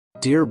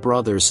Dear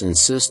brothers and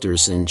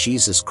sisters in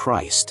Jesus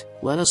Christ,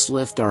 let us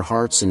lift our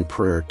hearts in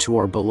prayer to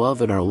our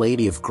beloved Our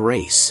Lady of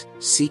Grace,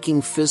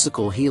 seeking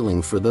physical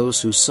healing for those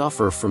who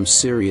suffer from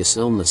serious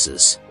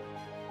illnesses.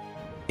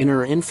 In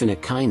her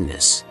infinite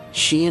kindness,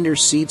 she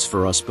intercedes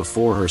for us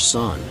before her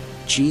Son,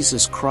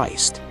 Jesus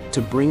Christ,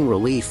 to bring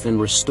relief and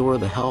restore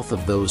the health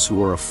of those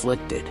who are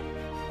afflicted.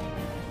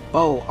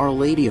 O Our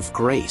Lady of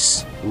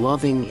Grace,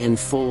 loving and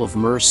full of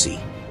mercy,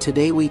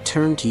 today we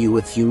turn to you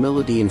with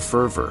humility and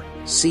fervor,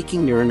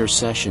 seeking your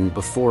intercession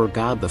before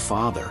God the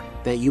Father,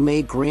 that you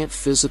may grant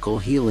physical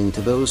healing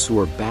to those who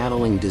are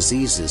battling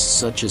diseases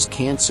such as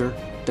cancer,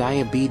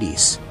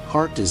 diabetes,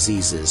 heart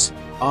diseases,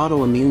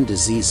 autoimmune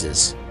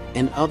diseases,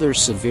 and other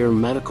severe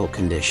medical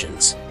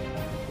conditions.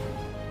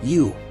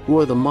 You, who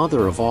are the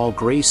Mother of all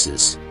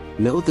graces,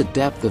 know the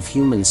depth of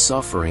human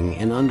suffering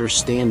and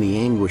understand the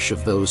anguish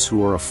of those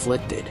who are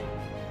afflicted.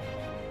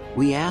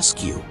 We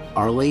ask you,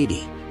 Our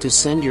Lady, to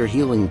send your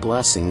healing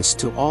blessings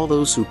to all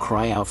those who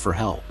cry out for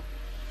help.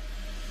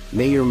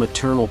 May your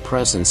maternal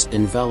presence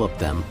envelop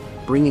them,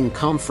 bringing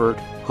comfort,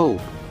 hope,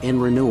 and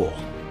renewal.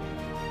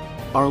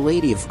 Our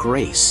Lady of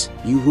Grace,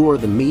 you who are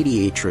the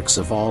mediatrix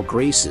of all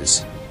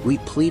graces, we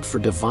plead for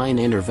divine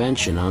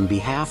intervention on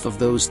behalf of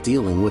those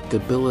dealing with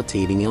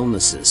debilitating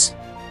illnesses.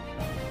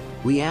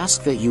 We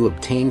ask that you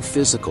obtain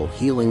physical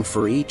healing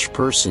for each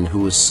person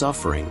who is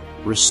suffering,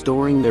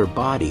 restoring their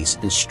bodies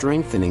and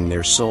strengthening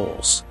their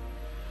souls.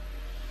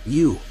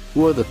 You,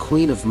 who are the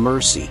Queen of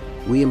Mercy,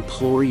 we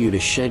implore you to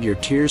shed your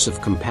tears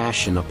of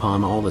compassion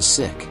upon all the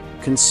sick,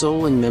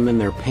 consoling them in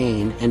their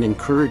pain and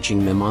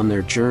encouraging them on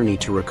their journey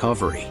to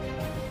recovery.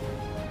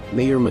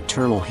 May your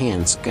maternal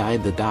hands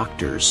guide the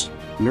doctors,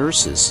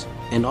 nurses,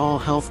 and all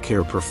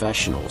healthcare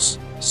professionals,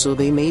 so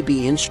they may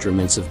be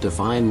instruments of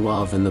divine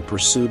love in the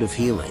pursuit of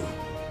healing.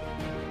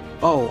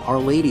 O Our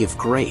Lady of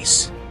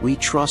Grace, we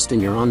trust in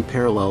your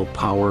unparalleled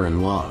power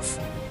and love.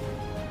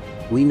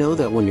 We know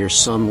that when your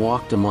Son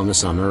walked among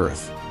us on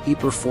earth, he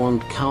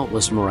performed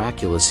countless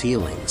miraculous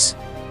healings.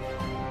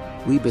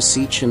 We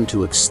beseech him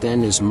to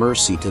extend his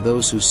mercy to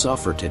those who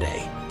suffer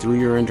today, through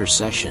your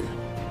intercession.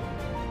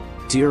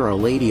 Dear Our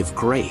Lady of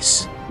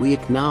Grace, we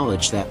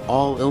acknowledge that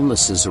all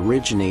illnesses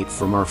originate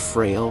from our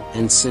frail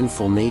and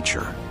sinful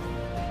nature.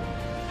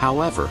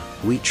 However,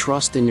 we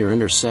trust in your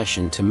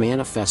intercession to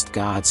manifest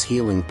God's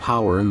healing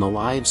power in the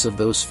lives of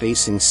those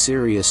facing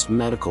serious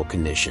medical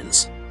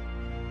conditions.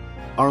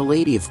 Our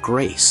Lady of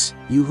Grace,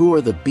 you who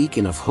are the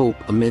beacon of hope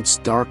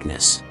amidst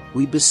darkness,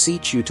 we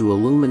beseech you to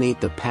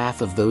illuminate the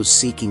path of those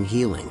seeking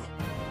healing.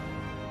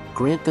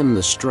 Grant them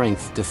the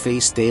strength to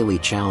face daily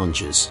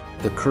challenges,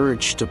 the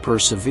courage to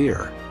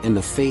persevere, and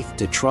the faith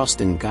to trust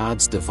in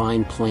God's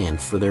divine plan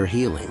for their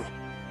healing.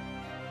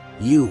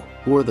 You,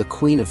 who are the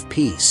Queen of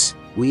Peace,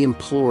 we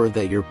implore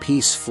that your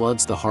peace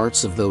floods the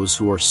hearts of those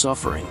who are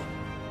suffering.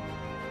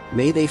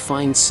 May they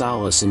find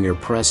solace in your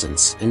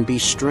presence and be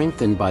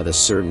strengthened by the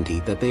certainty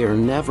that they are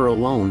never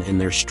alone in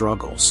their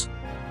struggles.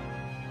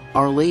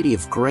 Our Lady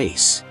of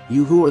Grace,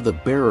 you who are the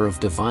bearer of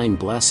divine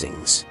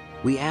blessings,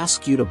 we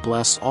ask you to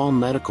bless all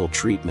medical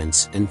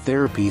treatments and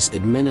therapies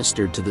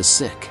administered to the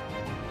sick.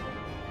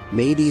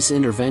 May these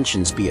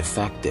interventions be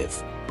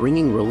effective,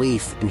 bringing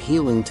relief and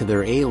healing to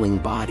their ailing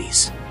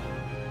bodies.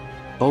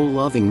 O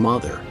loving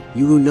Mother,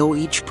 you who know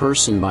each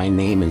person by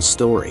name and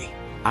story,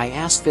 I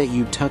ask that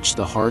you touch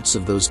the hearts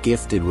of those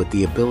gifted with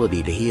the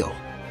ability to heal.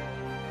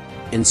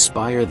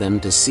 Inspire them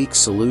to seek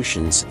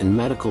solutions and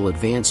medical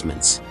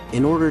advancements,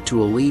 in order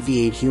to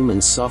alleviate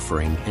human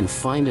suffering and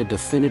find a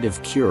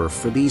definitive cure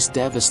for these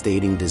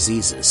devastating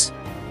diseases.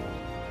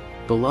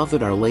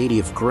 Beloved Our Lady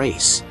of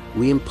Grace,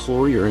 we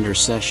implore your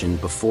intercession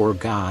before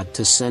God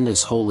to send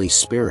His Holy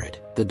Spirit,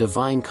 the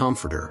Divine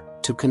Comforter,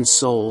 to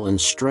console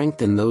and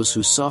strengthen those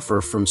who suffer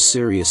from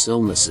serious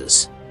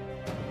illnesses.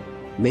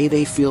 May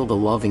they feel the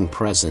loving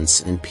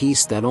presence and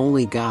peace that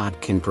only God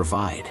can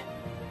provide.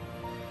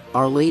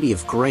 Our Lady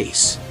of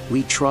Grace,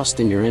 we trust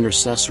in your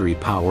intercessory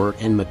power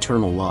and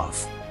maternal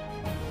love.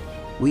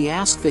 We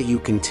ask that you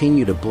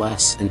continue to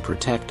bless and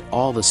protect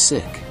all the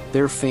sick,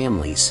 their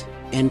families,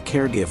 and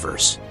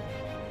caregivers.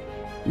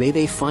 May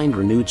they find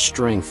renewed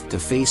strength to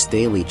face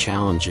daily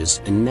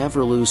challenges and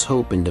never lose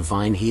hope in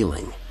divine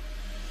healing.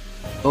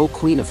 O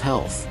Queen of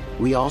Health,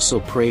 we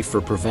also pray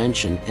for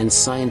prevention and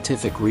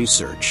scientific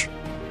research.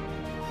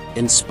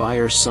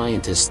 Inspire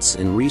scientists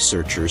and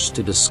researchers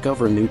to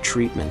discover new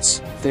treatments,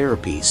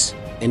 therapies,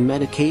 and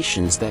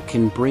medications that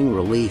can bring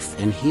relief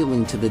and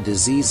healing to the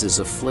diseases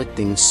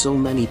afflicting so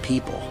many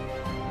people.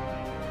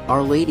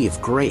 Our Lady of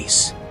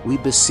Grace, we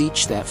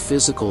beseech that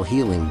physical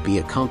healing be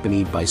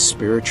accompanied by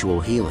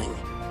spiritual healing.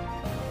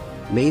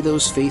 May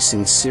those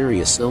facing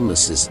serious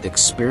illnesses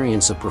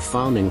experience a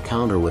profound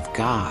encounter with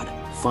God,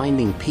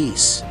 finding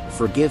peace,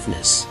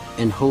 forgiveness,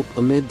 and hope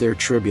amid their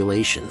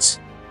tribulations.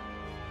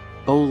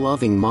 O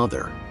loving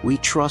Mother, we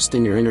trust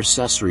in your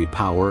intercessory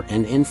power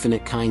and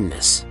infinite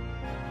kindness.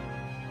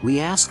 We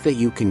ask that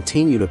you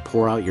continue to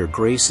pour out your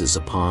graces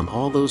upon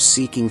all those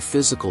seeking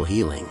physical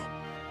healing.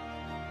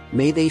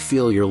 May they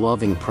feel your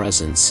loving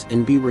presence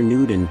and be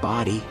renewed in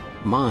body,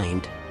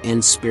 mind,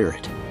 and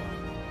spirit.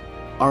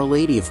 Our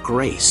Lady of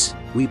Grace,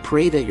 we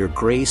pray that your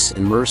grace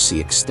and mercy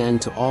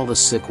extend to all the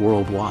sick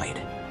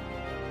worldwide.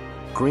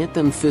 Grant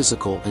them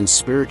physical and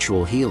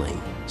spiritual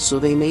healing, so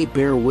they may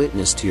bear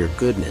witness to your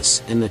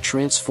goodness and the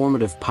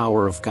transformative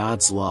power of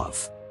God's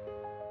love.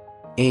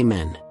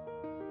 Amen.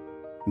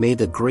 May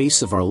the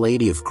grace of Our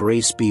Lady of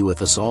Grace be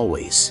with us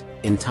always,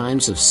 in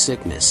times of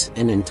sickness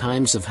and in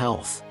times of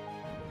health.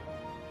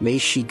 May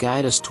she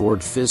guide us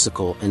toward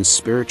physical and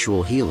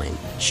spiritual healing,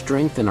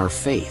 strengthen our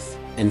faith,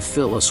 and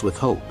fill us with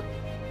hope.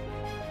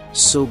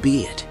 So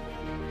be it.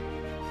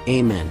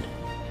 Amen.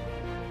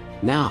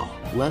 Now,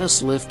 let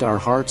us lift our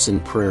hearts in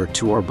prayer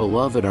to our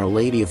beloved Our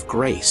Lady of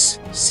Grace,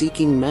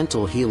 seeking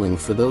mental healing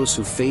for those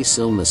who face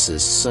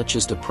illnesses such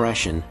as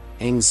depression,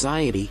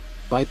 anxiety,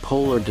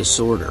 bipolar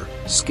disorder,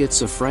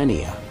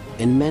 schizophrenia,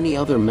 and many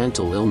other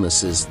mental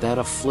illnesses that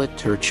afflict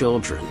her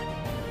children.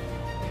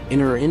 In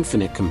her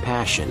infinite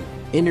compassion,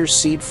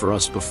 intercede for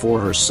us before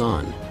her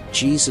Son,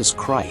 Jesus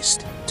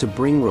Christ, to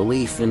bring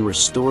relief and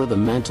restore the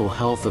mental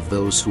health of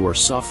those who are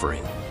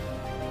suffering.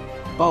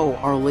 O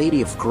Our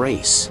Lady of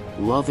Grace,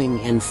 loving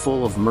and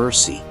full of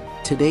mercy,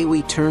 today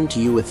we turn to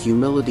you with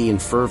humility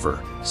and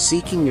fervor,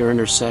 seeking your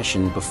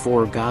intercession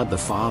before God the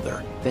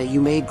Father, that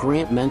you may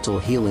grant mental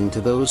healing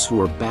to those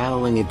who are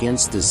battling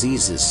against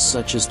diseases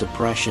such as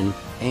depression,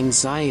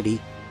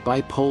 anxiety,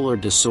 bipolar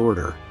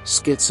disorder,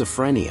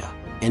 schizophrenia,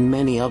 and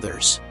many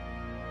others.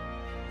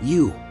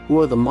 You, who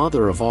are the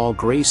Mother of all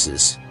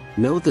graces,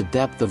 know the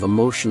depth of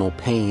emotional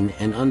pain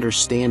and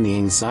understand the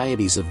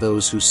anxieties of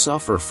those who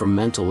suffer from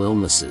mental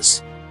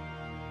illnesses.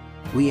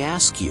 We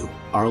ask you,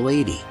 Our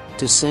Lady,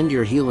 to send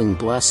your healing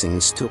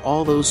blessings to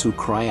all those who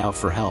cry out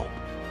for help.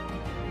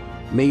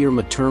 May your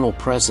maternal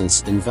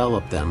presence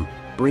envelop them,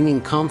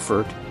 bringing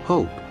comfort,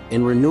 hope,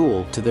 and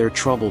renewal to their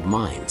troubled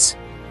minds.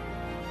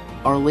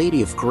 Our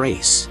Lady of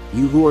Grace,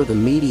 you who are the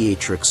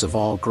mediatrix of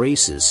all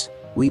graces,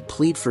 we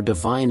plead for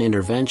divine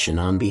intervention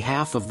on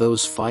behalf of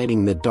those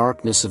fighting the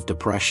darkness of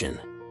depression.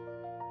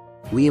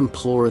 We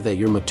implore that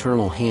your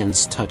maternal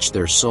hands touch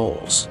their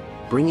souls,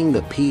 bringing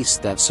the peace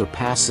that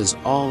surpasses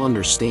all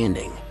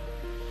understanding.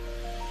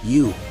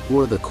 You, who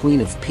are the Queen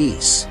of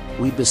Peace,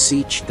 we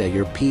beseech that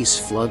your peace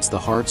floods the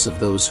hearts of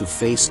those who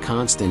face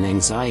constant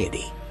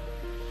anxiety.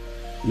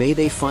 May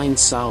they find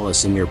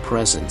solace in your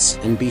presence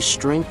and be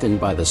strengthened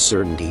by the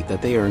certainty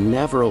that they are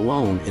never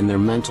alone in their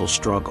mental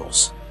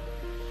struggles.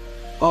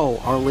 O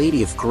Our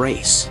Lady of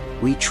Grace,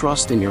 we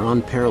trust in your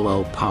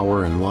unparalleled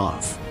power and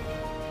love.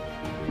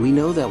 We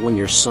know that when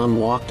your Son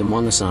walked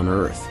among us on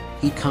earth,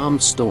 he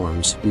calmed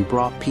storms and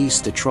brought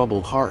peace to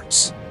troubled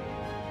hearts.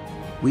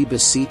 We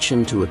beseech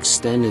him to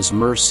extend his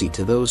mercy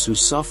to those who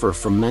suffer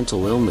from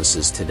mental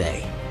illnesses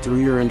today,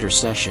 through your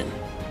intercession.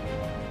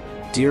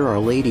 Dear Our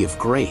Lady of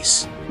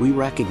Grace, we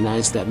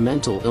recognize that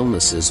mental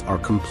illnesses are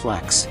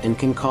complex and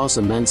can cause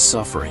immense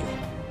suffering.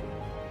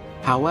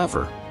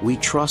 However, we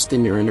trust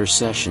in your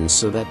intercession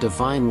so that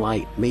divine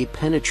light may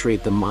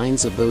penetrate the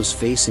minds of those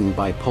facing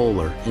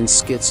bipolar and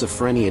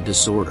schizophrenia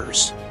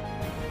disorders.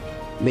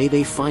 May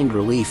they find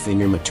relief in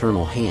your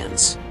maternal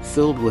hands,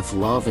 filled with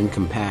love and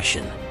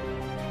compassion.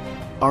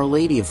 Our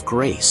Lady of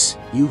Grace,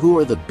 you who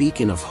are the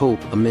beacon of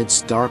hope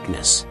amidst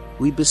darkness,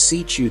 we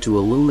beseech you to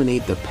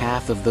illuminate the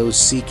path of those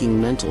seeking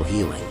mental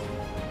healing.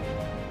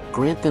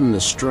 Grant them the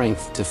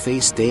strength to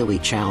face daily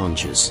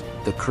challenges,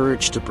 the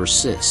courage to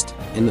persist,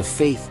 and the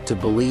faith to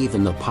believe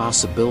in the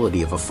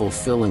possibility of a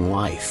fulfilling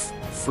life,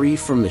 free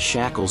from the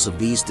shackles of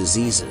these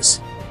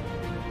diseases.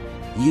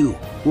 You,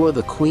 who are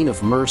the Queen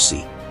of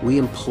Mercy, we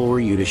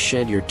implore you to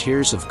shed your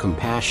tears of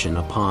compassion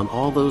upon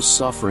all those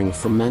suffering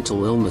from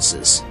mental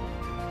illnesses.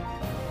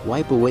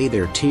 Wipe away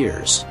their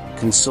tears,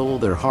 console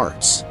their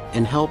hearts,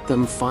 and help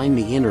them find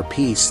the inner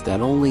peace that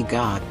only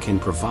God can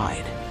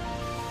provide.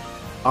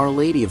 Our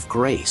Lady of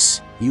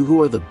Grace, you who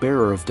are the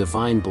bearer of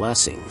divine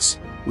blessings,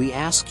 we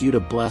ask you to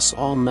bless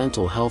all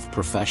mental health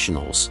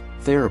professionals,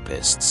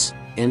 therapists,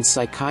 and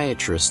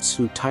psychiatrists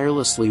who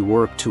tirelessly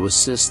work to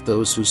assist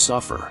those who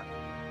suffer.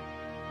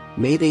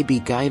 May they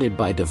be guided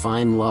by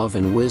divine love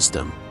and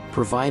wisdom,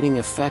 providing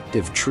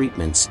effective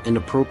treatments and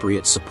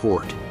appropriate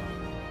support.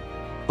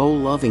 O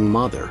loving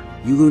Mother,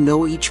 you who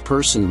know each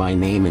person by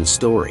name and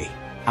story,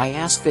 I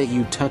ask that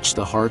you touch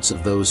the hearts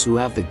of those who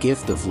have the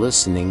gift of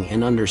listening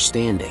and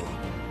understanding.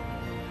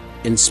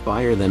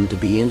 Inspire them to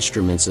be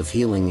instruments of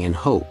healing and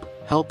hope,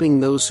 helping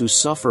those who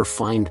suffer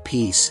find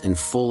peace and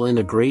full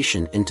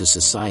integration into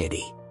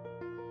society.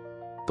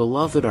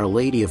 Beloved Our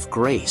Lady of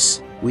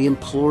Grace, we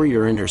implore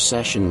your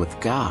intercession with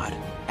God,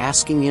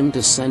 asking Him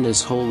to send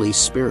His Holy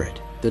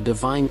Spirit, the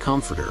Divine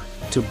Comforter,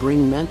 to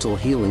bring mental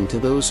healing to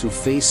those who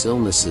face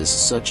illnesses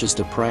such as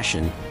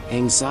depression,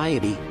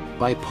 anxiety,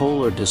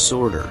 bipolar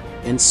disorder,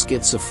 and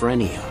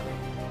schizophrenia.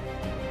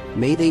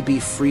 May they be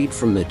freed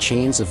from the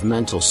chains of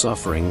mental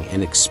suffering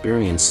and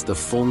experience the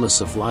fullness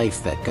of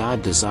life that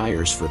God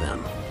desires for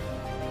them.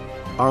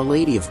 Our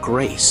Lady of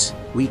Grace,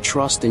 we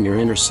trust in your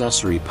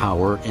intercessory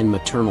power and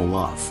maternal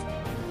love.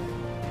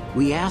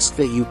 We ask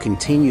that you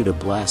continue to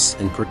bless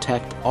and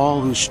protect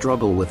all who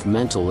struggle with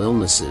mental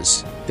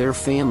illnesses, their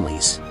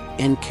families,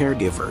 and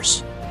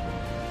caregivers.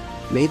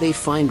 May they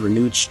find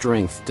renewed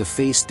strength to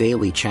face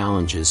daily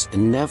challenges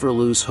and never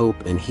lose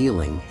hope in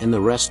healing and the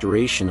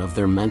restoration of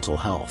their mental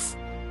health.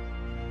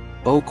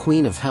 O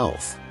Queen of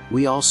Health,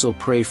 we also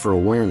pray for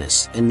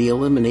awareness and the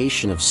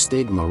elimination of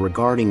stigma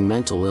regarding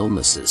mental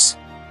illnesses.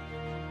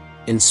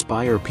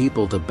 Inspire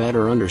people to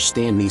better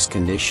understand these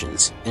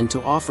conditions and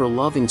to offer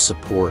loving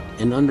support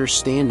and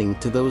understanding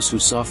to those who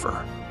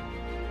suffer.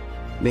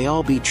 May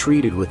all be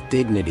treated with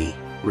dignity,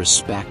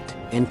 respect,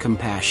 and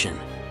compassion.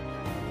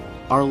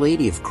 Our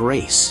Lady of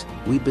Grace,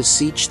 we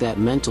beseech that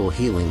mental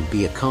healing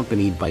be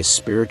accompanied by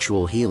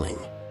spiritual healing.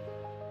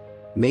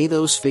 May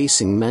those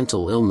facing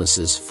mental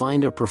illnesses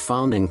find a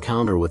profound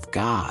encounter with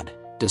God,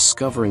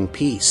 discovering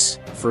peace,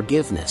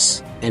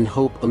 forgiveness, and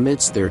hope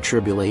amidst their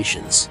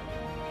tribulations.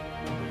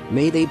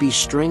 May they be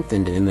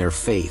strengthened in their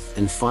faith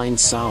and find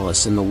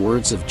solace in the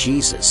words of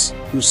Jesus,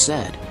 who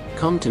said,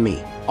 "Come to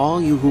me, all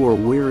you who are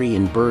weary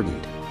and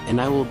burdened, and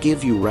I will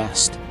give you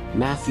rest."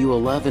 Matthew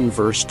 11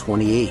 verse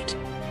 28.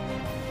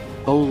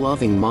 O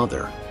loving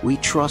Mother, we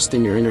trust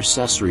in your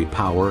intercessory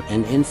power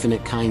and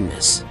infinite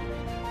kindness.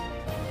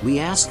 We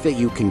ask that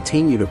you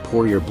continue to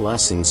pour your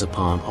blessings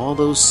upon all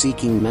those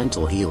seeking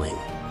mental healing.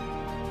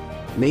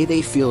 May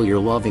they feel your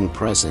loving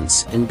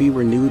presence and be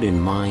renewed in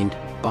mind,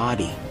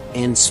 body,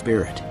 and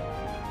spirit.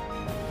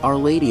 Our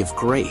Lady of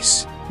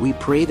Grace, we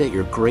pray that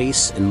your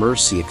grace and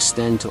mercy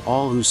extend to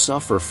all who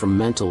suffer from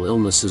mental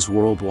illnesses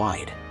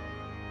worldwide.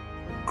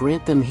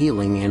 Grant them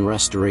healing and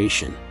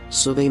restoration,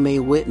 so they may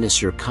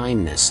witness your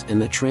kindness and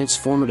the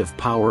transformative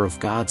power of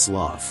God's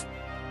love.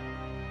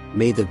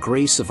 May the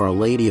grace of Our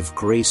Lady of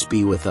Grace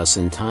be with us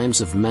in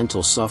times of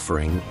mental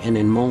suffering and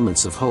in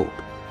moments of hope.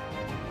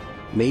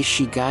 May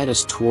she guide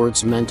us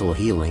towards mental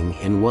healing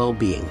and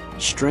well-being,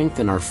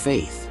 strengthen our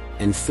faith,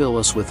 and fill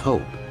us with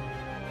hope.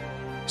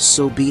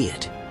 So be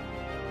it.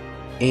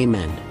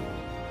 Amen.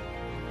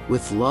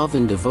 With love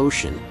and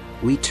devotion,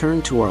 we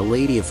turn to Our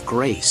Lady of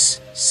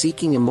Grace,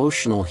 seeking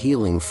emotional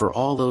healing for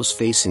all those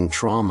facing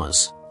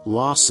traumas,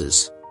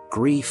 losses,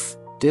 grief,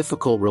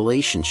 difficult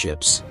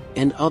relationships,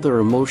 and other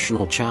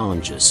emotional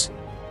challenges.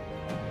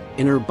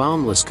 In her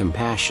boundless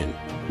compassion,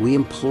 we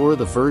implore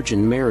the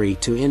Virgin Mary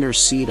to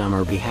intercede on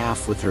our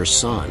behalf with her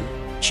Son,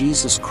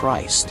 Jesus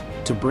Christ,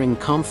 to bring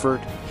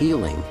comfort,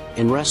 healing,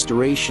 and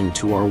restoration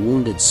to our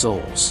wounded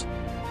souls.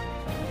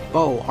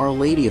 O Our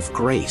Lady of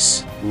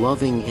Grace,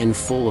 loving and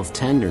full of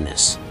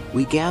tenderness,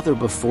 we gather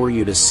before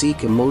you to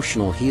seek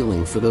emotional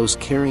healing for those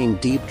carrying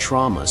deep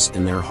traumas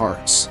in their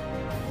hearts.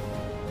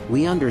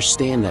 We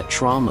understand that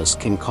traumas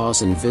can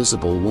cause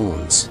invisible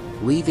wounds,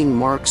 leaving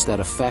marks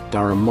that affect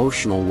our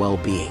emotional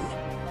well-being.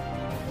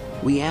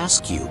 We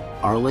ask you,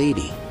 Our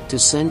Lady, to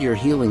send your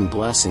healing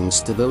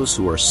blessings to those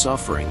who are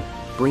suffering,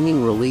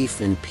 bringing relief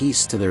and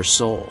peace to their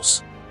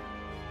souls.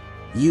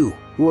 You,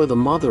 who are the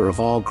Mother of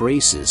all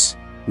graces,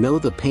 know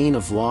the pain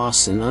of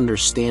loss and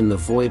understand the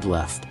void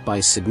left by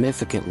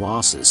significant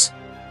losses.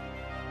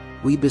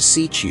 We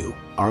beseech you,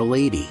 Our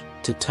Lady,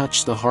 to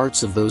touch the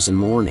hearts of those in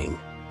mourning,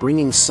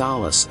 bringing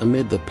solace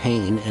amid the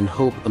pain and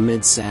hope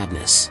amid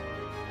sadness.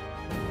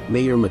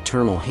 May your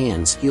maternal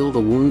hands heal the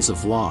wounds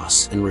of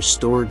loss and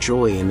restore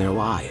joy in their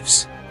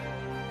lives.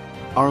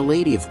 Our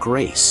Lady of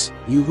Grace,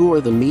 you who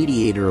are the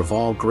mediator of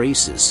all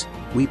graces,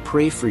 we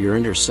pray for your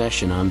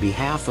intercession on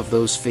behalf of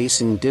those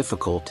facing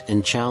difficult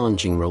and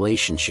challenging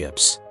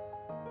relationships.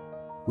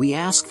 We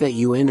ask that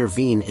you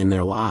intervene in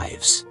their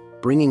lives,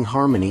 bringing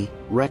harmony,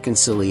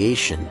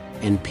 reconciliation,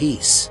 and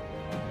peace.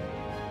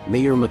 May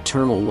your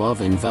maternal love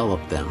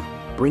envelop them,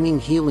 bringing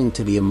healing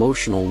to the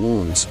emotional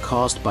wounds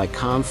caused by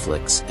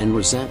conflicts and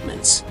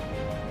resentments.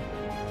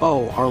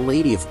 O Our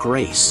Lady of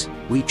Grace,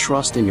 we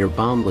trust in your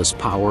boundless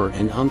power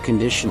and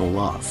unconditional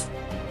love.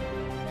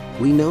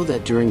 We know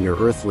that during your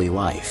earthly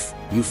life,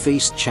 you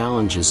faced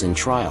challenges and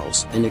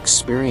trials and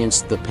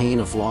experienced the pain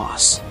of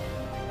loss.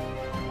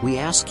 We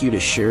ask you to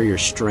share your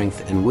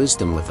strength and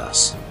wisdom with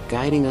us,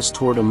 guiding us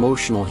toward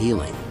emotional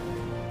healing.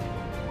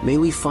 May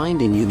we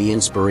find in you the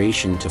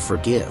inspiration to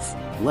forgive,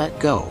 let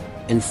go,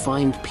 and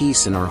find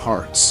peace in our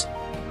hearts.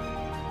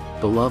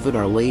 Beloved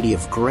Our Lady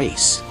of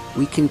Grace,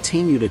 we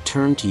continue to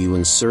turn to you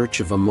in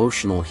search of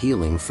emotional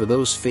healing for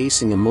those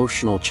facing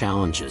emotional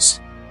challenges.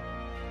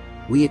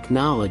 We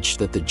acknowledge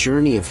that the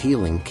journey of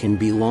healing can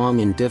be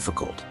long and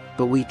difficult,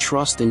 but we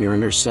trust in your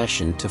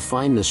intercession to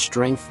find the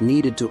strength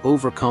needed to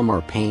overcome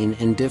our pain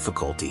and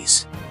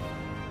difficulties.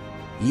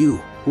 You,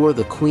 who are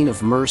the Queen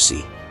of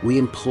Mercy, we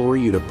implore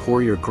you to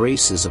pour your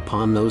graces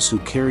upon those who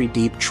carry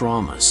deep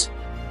traumas.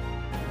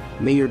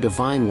 May your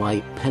divine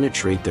light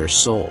penetrate their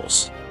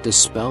souls,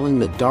 dispelling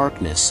the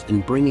darkness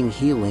and bringing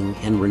healing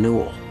and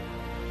renewal.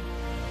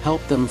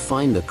 Help them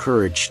find the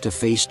courage to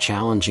face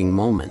challenging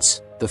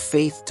moments, the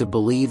faith to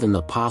believe in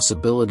the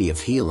possibility of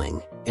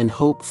healing, and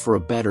hope for a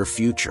better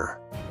future.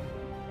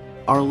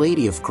 Our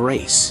Lady of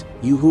Grace,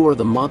 you who are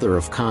the Mother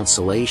of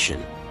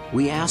Consolation,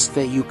 we ask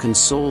that you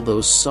console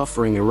those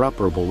suffering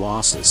irreparable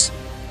losses.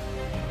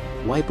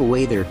 wipe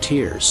away their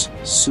tears,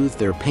 soothe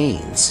their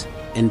pains,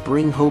 and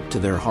bring hope to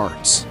their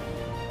hearts.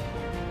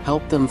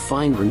 Help them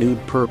find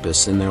renewed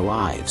purpose in their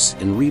lives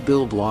and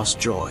rebuild lost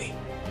joy.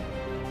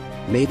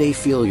 May they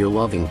feel your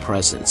loving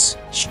presence,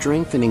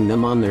 strengthening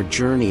them on their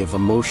journey of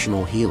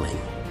emotional healing.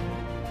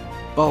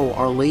 O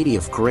Our Lady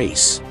of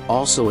Grace,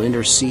 also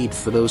intercede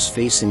for those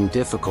facing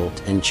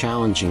difficult and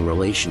challenging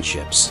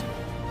relationships.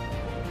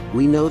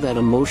 We know that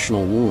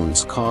emotional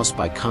wounds caused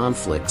by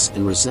conflicts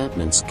and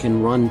resentments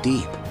can run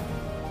deep.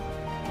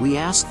 We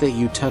ask that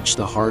you touch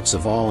the hearts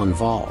of all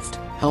involved,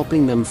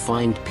 helping them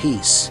find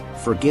peace,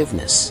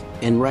 forgiveness,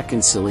 and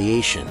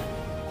reconciliation.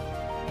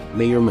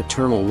 May your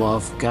maternal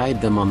love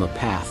guide them on the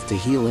path to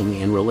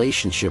healing and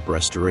relationship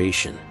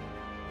restoration.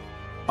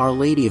 Our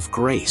Lady of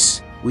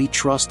Grace, we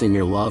trust in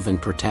your love and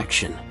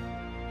protection.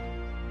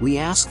 We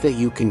ask that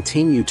you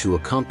continue to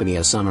accompany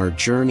us on our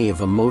journey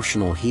of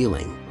emotional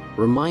healing,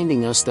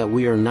 reminding us that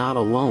we are not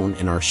alone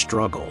in our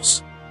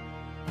struggles.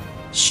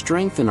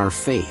 Strengthen our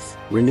faith,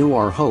 renew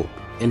our hope,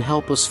 and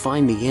help us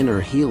find the inner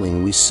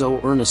healing we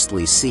so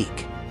earnestly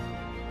seek.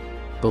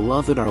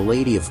 Beloved Our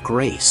Lady of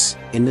Grace,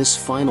 in this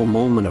final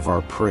moment of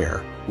our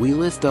prayer, we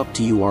lift up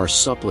to you our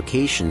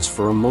supplications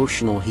for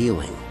emotional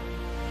healing.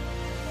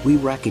 We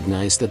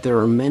recognize that there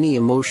are many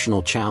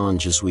emotional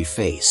challenges we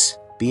face,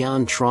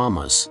 beyond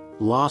traumas,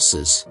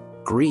 losses,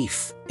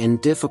 grief,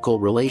 and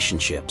difficult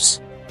relationships.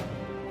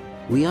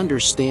 We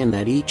understand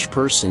that each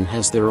person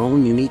has their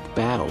own unique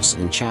battles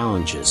and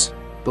challenges,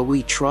 but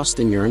we trust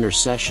in your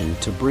intercession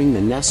to bring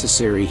the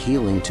necessary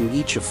healing to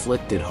each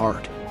afflicted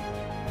heart.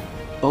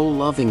 O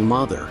loving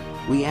Mother,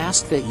 we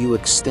ask that you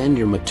extend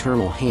your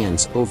maternal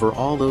hands over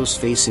all those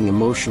facing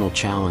emotional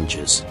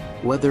challenges,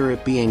 whether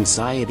it be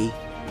anxiety,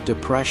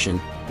 depression,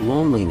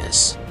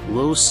 loneliness,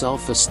 low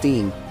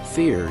self-esteem,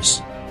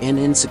 fears, and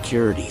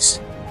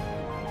insecurities.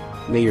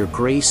 May your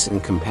grace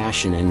and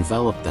compassion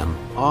envelop them,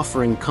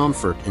 offering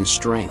comfort and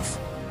strength.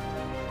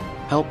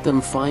 Help them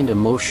find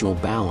emotional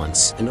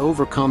balance and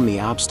overcome the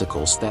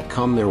obstacles that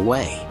come their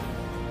way.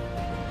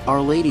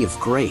 Our Lady of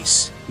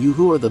Grace, you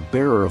who are the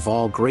bearer of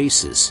all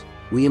graces,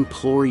 we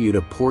implore you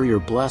to pour your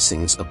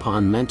blessings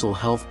upon mental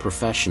health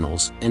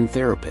professionals and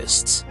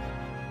therapists.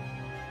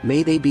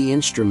 May they be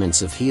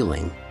instruments of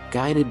healing,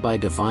 guided by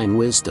divine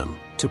wisdom,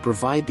 to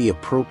provide the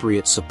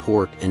appropriate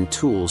support and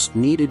tools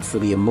needed for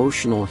the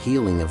emotional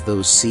healing of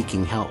those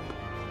seeking help.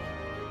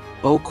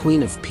 O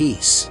Queen of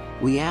Peace,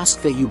 we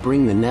ask that you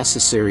bring the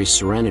necessary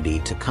serenity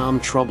to calm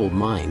troubled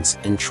minds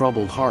and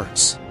troubled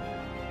hearts.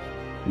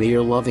 May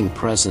your loving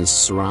presence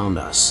surround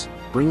us,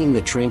 bringing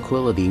the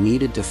tranquility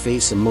needed to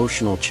face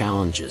emotional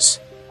challenges.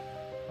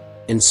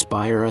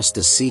 Inspire us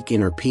to seek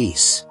inner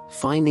peace,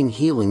 finding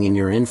healing in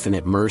your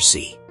infinite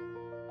mercy.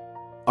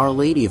 Our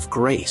Lady of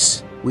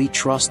Grace, we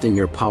trust in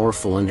your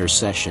powerful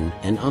intercession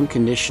and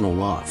unconditional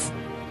love.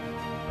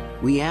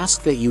 We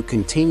ask that you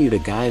continue to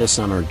guide us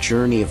on our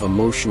journey of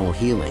emotional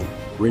healing,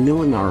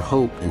 renewing our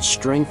hope and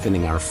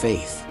strengthening our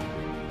faith.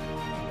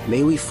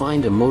 May we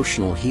find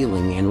emotional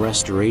healing and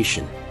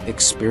restoration,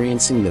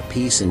 experiencing the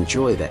peace and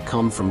joy that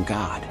come from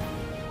God.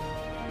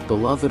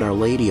 Beloved Our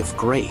Lady of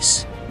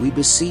Grace, we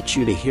beseech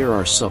you to hear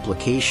our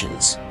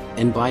supplications,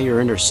 and by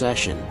your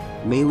intercession,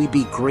 may we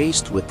be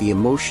graced with the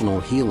emotional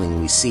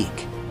healing we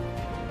seek.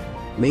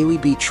 May we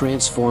be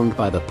transformed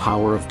by the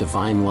power of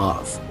divine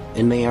love,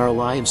 and may our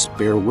lives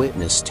bear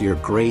witness to your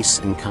grace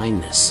and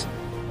kindness.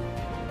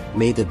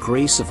 May the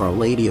grace of Our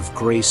Lady of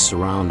Grace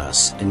surround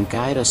us and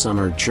guide us on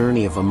our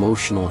journey of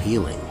emotional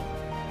healing.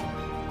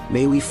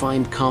 May we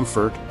find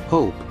comfort,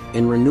 hope,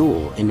 and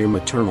renewal in your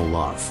maternal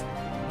love.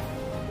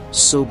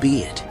 So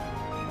be it.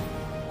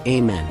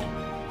 Amen.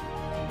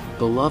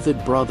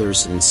 Beloved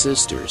brothers and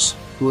sisters,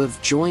 who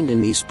have joined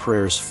in these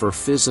prayers for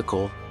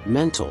physical,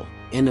 mental,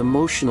 and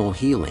emotional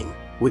healing,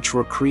 which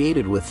were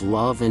created with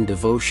love and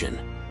devotion.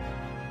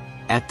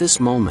 At this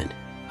moment,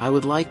 I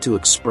would like to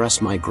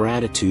express my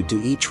gratitude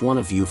to each one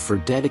of you for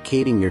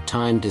dedicating your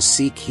time to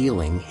seek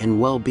healing and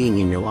well-being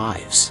in your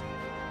lives.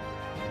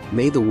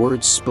 May the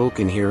words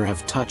spoken here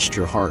have touched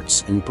your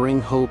hearts and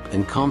bring hope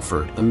and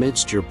comfort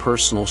amidst your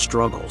personal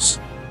struggles.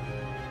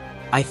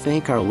 I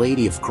thank Our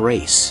Lady of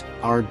Grace,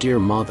 our dear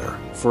Mother,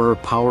 for her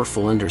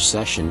powerful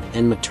intercession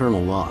and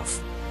maternal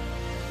love.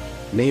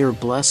 May her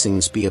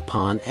blessings be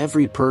upon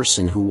every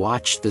person who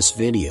watched this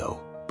video,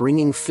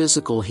 bringing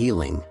physical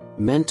healing,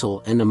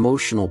 mental and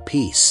emotional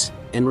peace,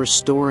 and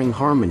restoring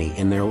harmony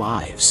in their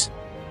lives.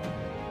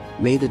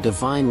 May the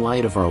divine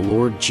light of our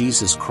Lord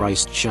Jesus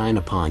Christ shine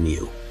upon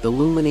you,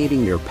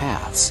 illuminating your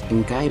paths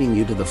and guiding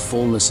you to the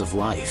fullness of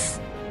life.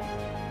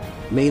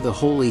 May the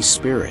Holy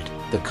Spirit,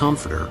 the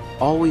Comforter,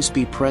 always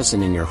be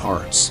present in your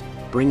hearts,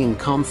 bringing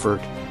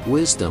comfort,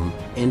 wisdom,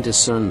 and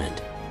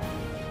discernment.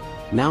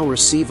 Now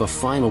receive a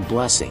final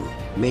blessing.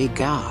 May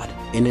God,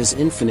 in His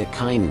infinite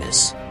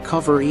kindness,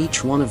 cover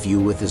each one of you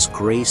with His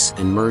grace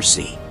and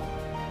mercy.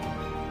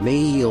 May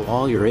He heal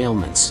all your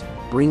ailments,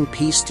 bring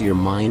peace to your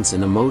minds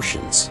and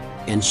emotions,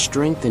 and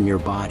strengthen your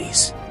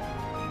bodies.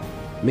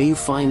 May you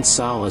find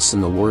solace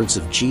in the words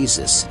of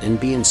Jesus and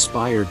be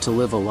inspired to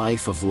live a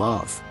life of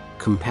love,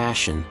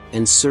 compassion,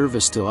 and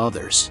service to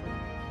others.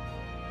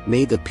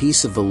 May the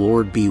peace of the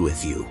Lord be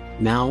with you,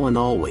 now and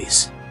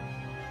always.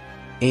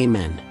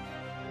 Amen.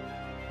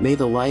 May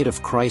the light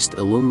of Christ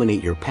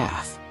illuminate your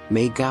path,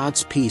 may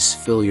God's peace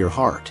fill your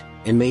heart,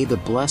 and may the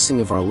blessing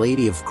of Our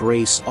Lady of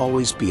Grace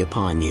always be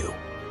upon you.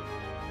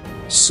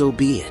 So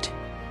be it.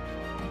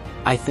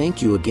 I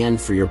thank you again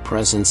for your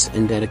presence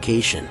and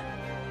dedication.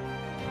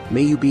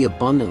 May you be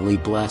abundantly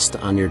blessed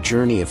on your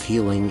journey of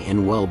healing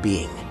and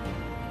well-being.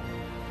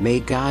 May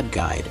God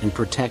guide and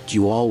protect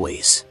you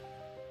always.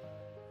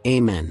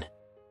 Amen.